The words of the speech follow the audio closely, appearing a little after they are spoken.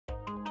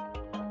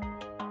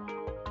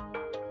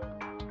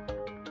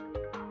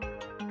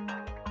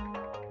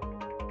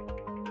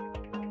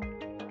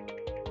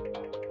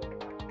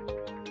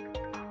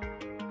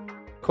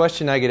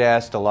Question I get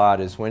asked a lot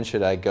is, when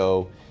should I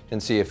go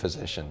and see a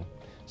physician?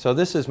 So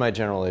this is my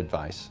general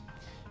advice.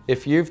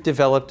 If you've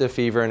developed a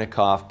fever and a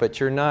cough, but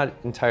you're not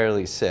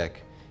entirely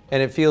sick,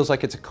 and it feels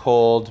like it's a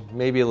cold,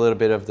 maybe a little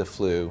bit of the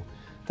flu,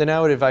 then I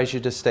would advise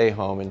you to stay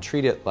home and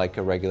treat it like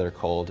a regular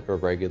cold or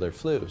regular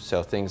flu.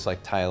 So things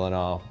like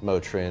Tylenol,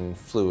 Motrin,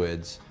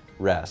 fluids,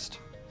 rest.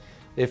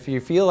 If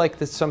you feel like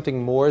there's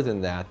something more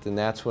than that, then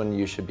that's when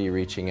you should be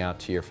reaching out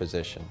to your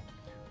physician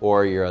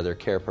or your other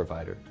care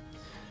provider.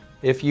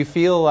 If you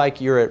feel like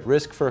you're at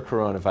risk for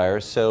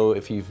coronavirus, so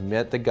if you've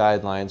met the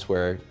guidelines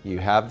where you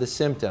have the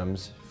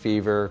symptoms,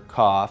 fever,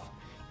 cough,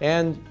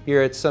 and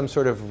you're at some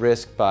sort of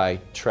risk by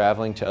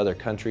traveling to other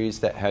countries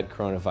that had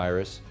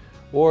coronavirus,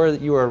 or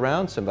you were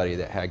around somebody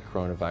that had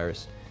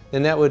coronavirus,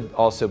 then that would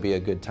also be a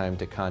good time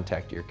to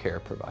contact your care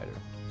provider.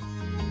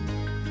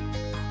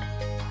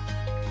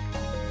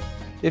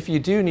 If you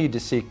do need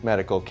to seek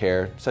medical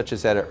care, such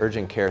as at an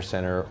urgent care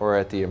center or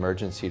at the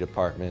emergency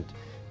department,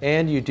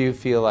 and you do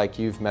feel like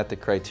you've met the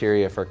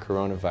criteria for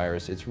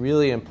coronavirus, it's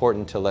really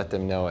important to let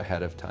them know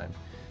ahead of time.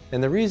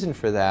 And the reason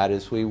for that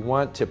is we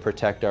want to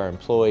protect our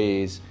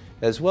employees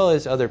as well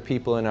as other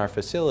people in our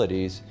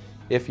facilities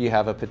if you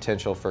have a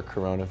potential for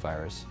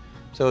coronavirus.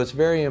 So it's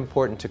very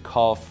important to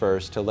call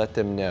first to let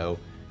them know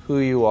who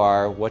you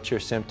are, what your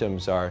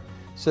symptoms are,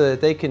 so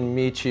that they can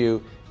meet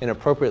you and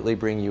appropriately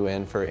bring you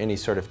in for any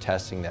sort of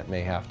testing that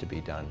may have to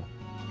be done.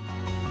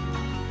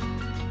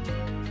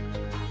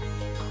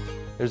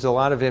 There's a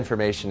lot of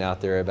information out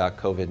there about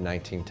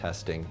COVID-19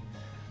 testing.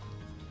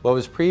 What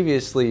was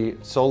previously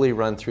solely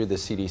run through the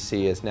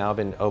CDC has now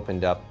been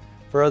opened up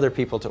for other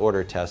people to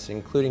order tests,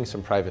 including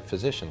some private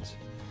physicians.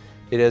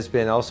 It has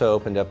been also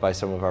opened up by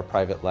some of our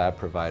private lab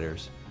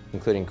providers,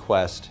 including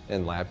Quest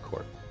and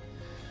LabCorp.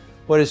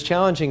 What is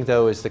challenging,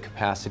 though, is the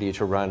capacity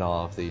to run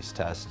all of these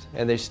tests,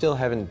 and they still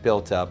haven't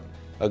built up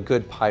a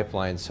good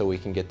pipeline so we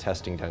can get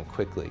testing done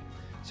quickly.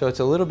 So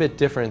it's a little bit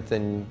different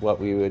than what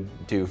we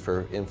would do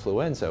for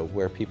influenza,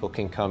 where people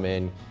can come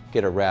in,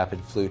 get a rapid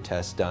flu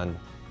test done,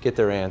 get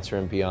their answer,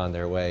 and be on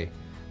their way.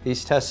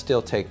 These tests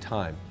still take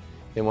time.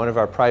 In one of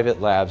our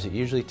private labs, it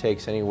usually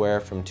takes anywhere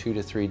from 2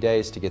 to 3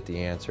 days to get the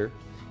answer,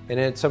 and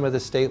in some of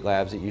the state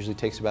labs, it usually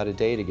takes about a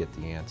day to get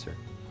the answer.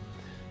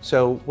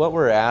 So what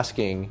we're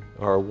asking,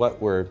 or what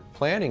we're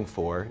planning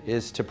for,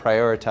 is to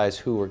prioritize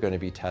who we're going to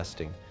be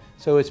testing.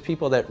 So it's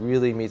people that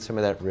really meet some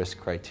of that risk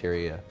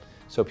criteria.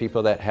 So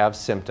people that have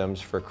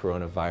symptoms for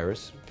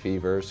coronavirus,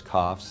 fevers,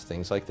 coughs,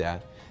 things like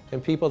that,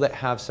 and people that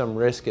have some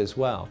risk as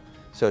well.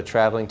 So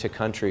traveling to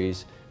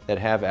countries that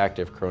have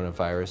active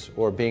coronavirus,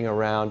 or being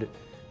around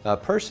a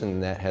person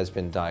that has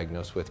been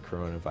diagnosed with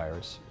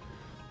coronavirus.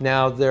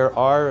 Now, there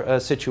are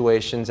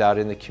situations out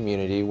in the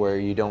community where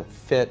you don't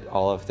fit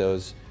all of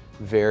those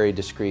very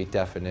discrete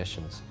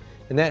definitions.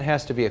 And that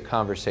has to be a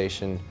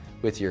conversation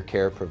with your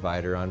care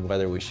provider on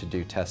whether we should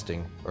do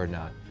testing or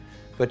not.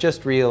 But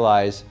just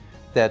realize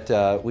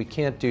that we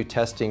can't do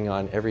testing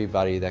on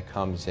everybody that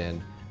comes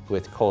in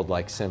with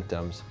cold-like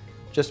symptoms,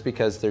 just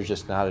because there's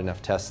just not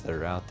enough tests that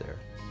are out there.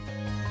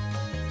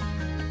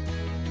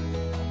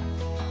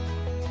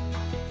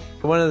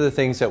 One of the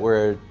things that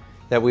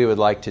we would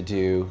like to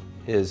do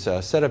is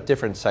set up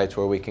different sites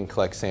where we can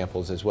collect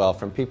samples as well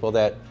from people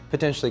that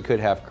potentially could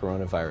have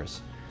coronavirus.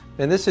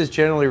 And this is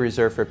generally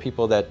reserved for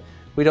people that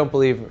we don't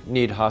believe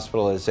need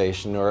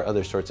hospitalization or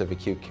other sorts of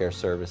acute care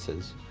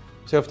services.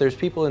 So if there's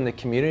people in the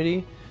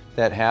community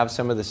that have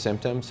some of the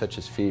symptoms, such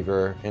as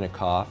fever and a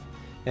cough,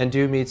 and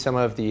do meet some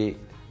of the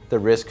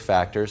risk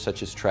factors,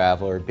 such as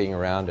travel or being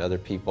around other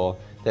people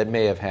that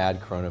may have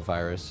had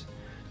coronavirus,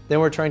 then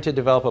we're trying to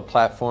develop a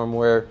platform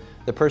where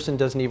the person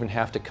doesn't even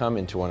have to come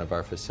into one of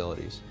our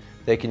facilities.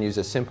 They can use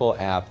a simple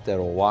app that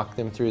will walk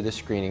them through the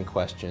screening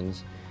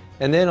questions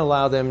and then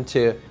allow them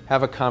to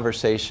have a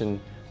conversation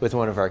with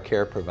one of our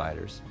care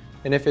providers.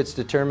 And if it's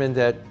determined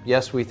that,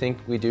 yes, we think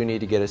we do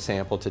need to get a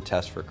sample to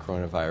test for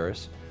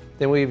coronavirus,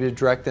 then we would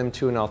direct them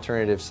to an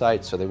alternative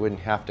site so they wouldn't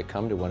have to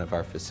come to one of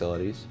our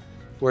facilities,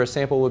 where a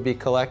sample would be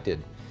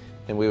collected.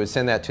 And we would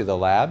send that to the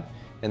lab,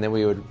 and then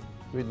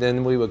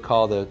we would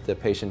call the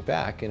patient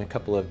back in a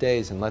couple of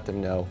days and let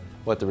them know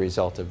what the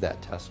result of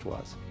that test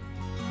was.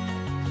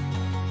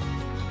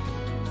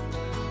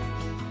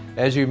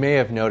 As you may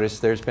have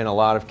noticed, there's been a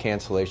lot of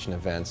cancellation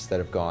events that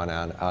have gone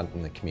on out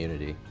in the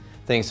community.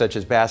 Things such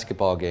as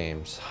basketball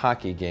games,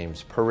 hockey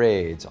games,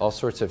 parades, all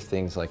sorts of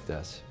things like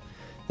this.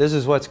 This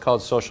is what's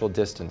called social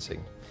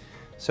distancing.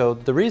 So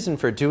the reason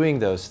for doing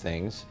those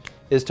things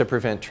is to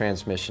prevent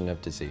transmission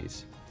of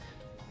disease.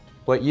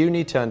 What you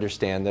need to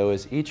understand, though,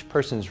 is each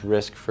person's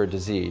risk for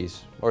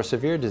disease or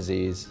severe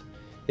disease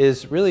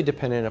is really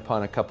dependent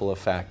upon a couple of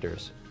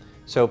factors.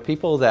 So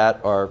people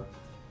that are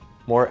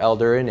more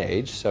elder in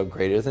age, so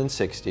greater than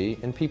 60,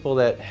 and people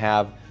that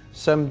have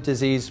some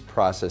disease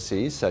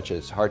processes, such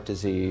as heart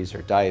disease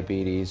or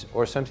diabetes,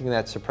 or something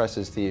that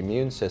suppresses the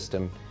immune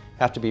system,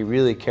 have to be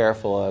really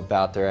careful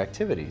about their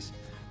activities,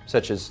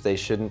 such as they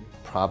should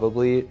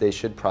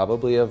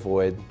probably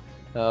avoid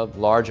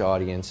large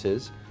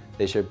audiences.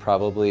 They should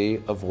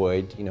probably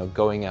avoid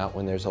going out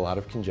when there's a lot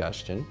of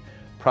congestion.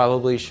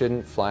 probably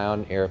shouldn't fly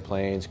on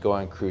airplanes, go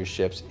on cruise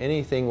ships,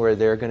 anything where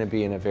they're going to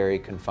be in a very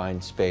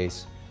confined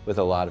space with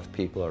a lot of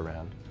people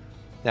around.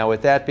 Now,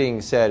 with that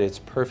being said, it's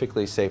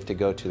perfectly safe to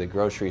go to the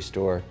grocery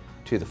store,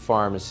 to the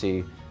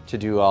pharmacy, to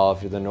do all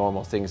of the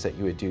normal things that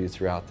you would do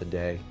throughout the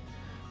day.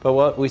 But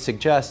what we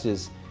suggest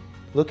is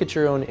look at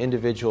your own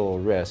individual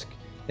risk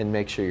and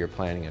make sure you're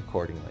planning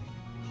accordingly.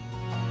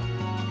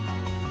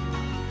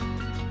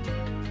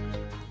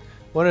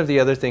 One of the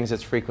other things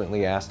that's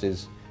frequently asked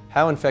is,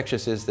 how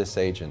infectious is this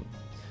agent?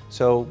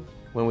 So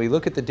when we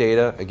look at the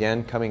data,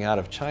 again coming out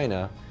of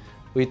China,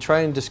 we try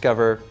and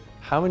discover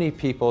how many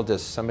people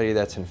does somebody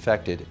that's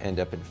infected end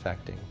up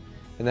infecting.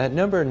 And that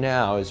number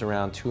now is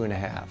around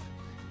 2.5,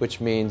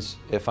 which means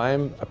if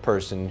I'm a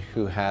person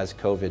who has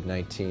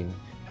COVID-19,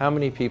 how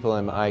many people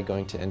am I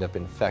going to end up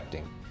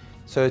infecting?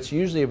 So it's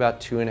usually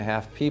about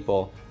 2.5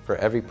 people for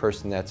every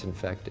person that's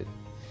infected.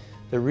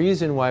 The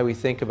reason why we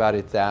think about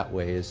it that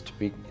way is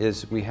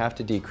we have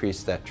to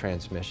decrease that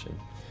transmission.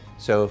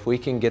 So if we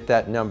can get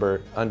that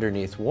number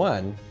underneath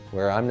 1,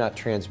 where I'm not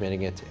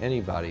transmitting it to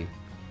anybody,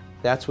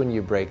 that's when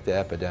you break the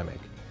epidemic.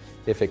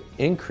 If it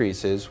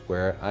increases,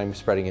 where I'm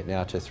spreading it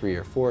now to 3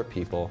 or 4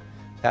 people,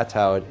 that's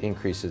how it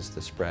increases the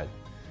spread.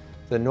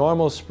 The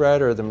normal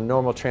spread or the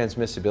normal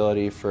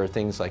transmissibility for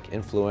things like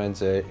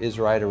influenza is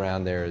right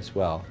around there as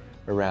well,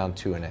 around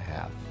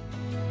 2.5.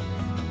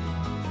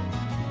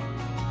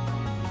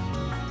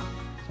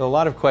 So a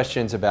lot of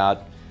questions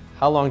about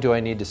how long do I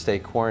need to stay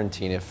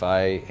quarantined if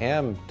I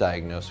am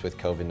diagnosed with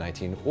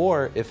COVID-19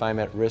 or if I'm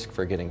at risk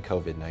for getting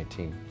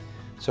COVID-19.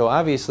 So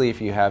obviously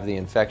if you have the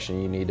infection,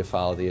 you need to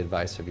follow the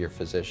advice of your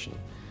physician.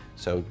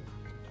 So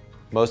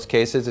most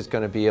cases it's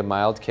going to be a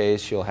mild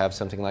case, you'll have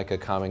something like a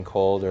common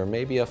cold or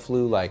maybe a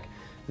flu-like.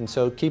 And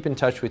so keep in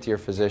touch with your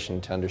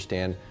physician to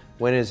understand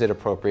when is it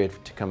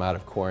appropriate to come out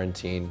of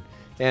quarantine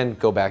and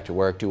go back to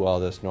work, do all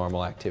those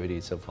normal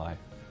activities of life.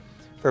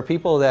 For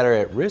people that are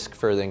at risk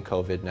for then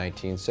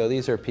COVID-19, so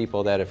these are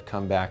people that have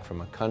come back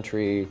from a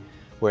country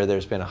where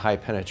there's been a high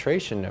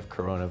penetration of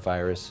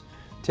coronavirus,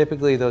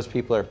 typically those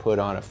people are put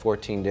on a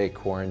 14-day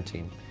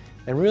quarantine.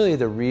 And really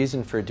the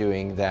reason for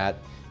doing that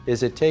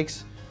is it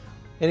takes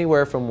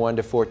anywhere from 1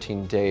 to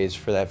 14 days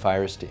for that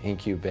virus to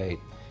incubate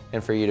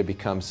and for you to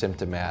become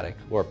symptomatic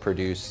or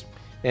produce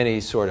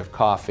any sort of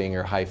coughing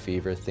or high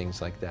fever,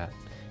 things like that.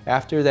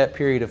 After that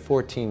period of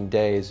 14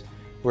 days,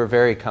 we're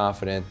very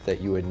confident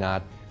that you would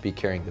not be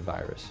carrying the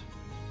virus.